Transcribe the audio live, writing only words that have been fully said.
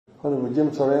Honorable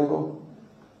James Orengo,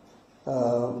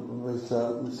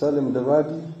 Mr. Salim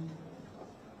Davadi,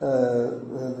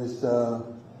 Mr.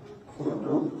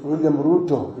 William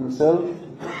Ruto himself,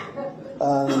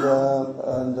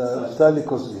 and Sally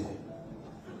Cosby.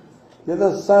 The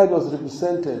other side was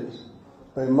represented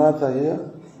by Martha here.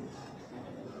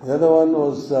 The other one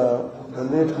was the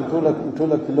late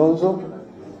Mutula Kilonzo.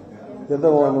 The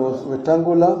other one was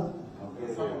Wetangula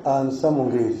and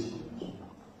Samungeri.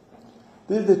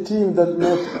 This is the team that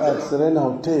met at Serena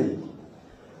Hotel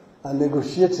and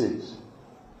negotiated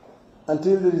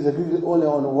until there is agreement only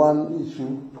on one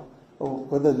issue of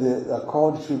whether the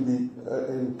accord should be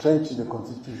entrenched in the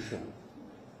Constitution.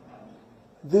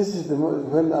 This is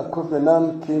when Kofi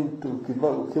Annan came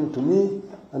to me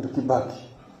and to Kibaki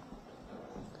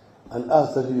and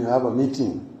asked that we have a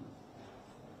meeting.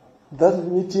 That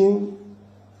meeting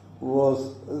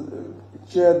was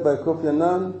chaired by Kofi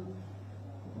Annan.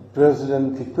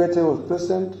 President Kikwete was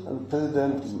present and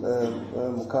President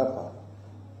Mukapa.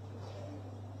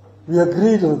 We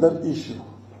agreed on that issue.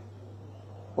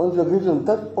 Once we agreed on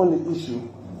that only issue,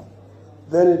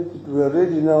 then we were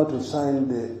ready now to sign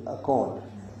the accord,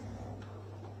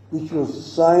 which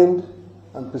was signed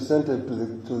and presented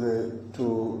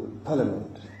to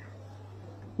Parliament.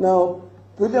 Now,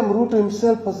 William Ruto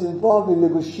himself was involved in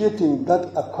negotiating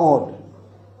that accord.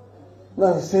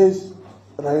 Now he says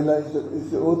Raila is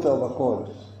the author of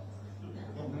accords.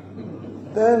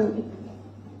 Then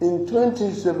in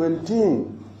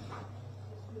 2017,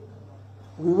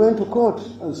 we went to court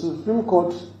and Supreme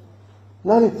Court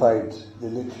nullified the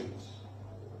elections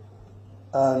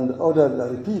and ordered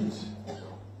a repeat.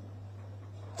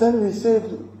 Then we said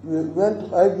we went to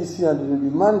IBC and we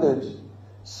demanded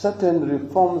certain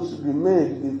reforms to be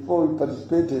made before we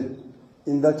participated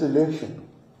in that election.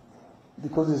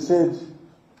 Because he said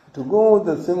to go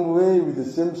the same way with the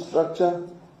same structure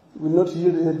will not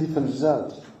yield any different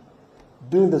results.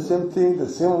 Doing the same thing the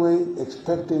same way,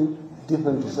 expecting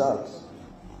different results.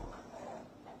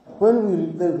 When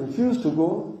we then refused to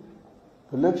go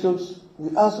to elections,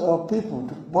 we asked our people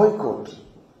to boycott.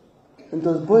 It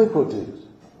was boycotted.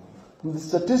 In the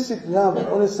statistics we have,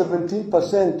 only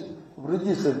 17% of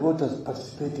registered voters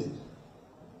participated,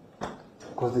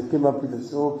 because they came up with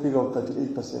this whole figure of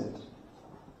 38%.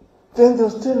 Then there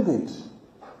was stalemate.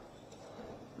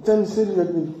 Then we said we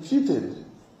had been cheated.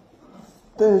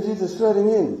 Then we did the swearing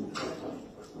in.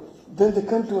 Then the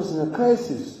country was in a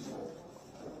crisis.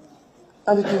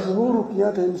 And it was Uhuru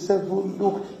Kenyatta himself who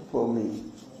looked for me.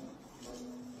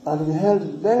 And we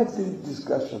held lengthy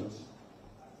discussions.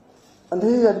 And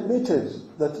he admitted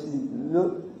that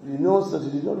he knows that he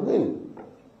did not win.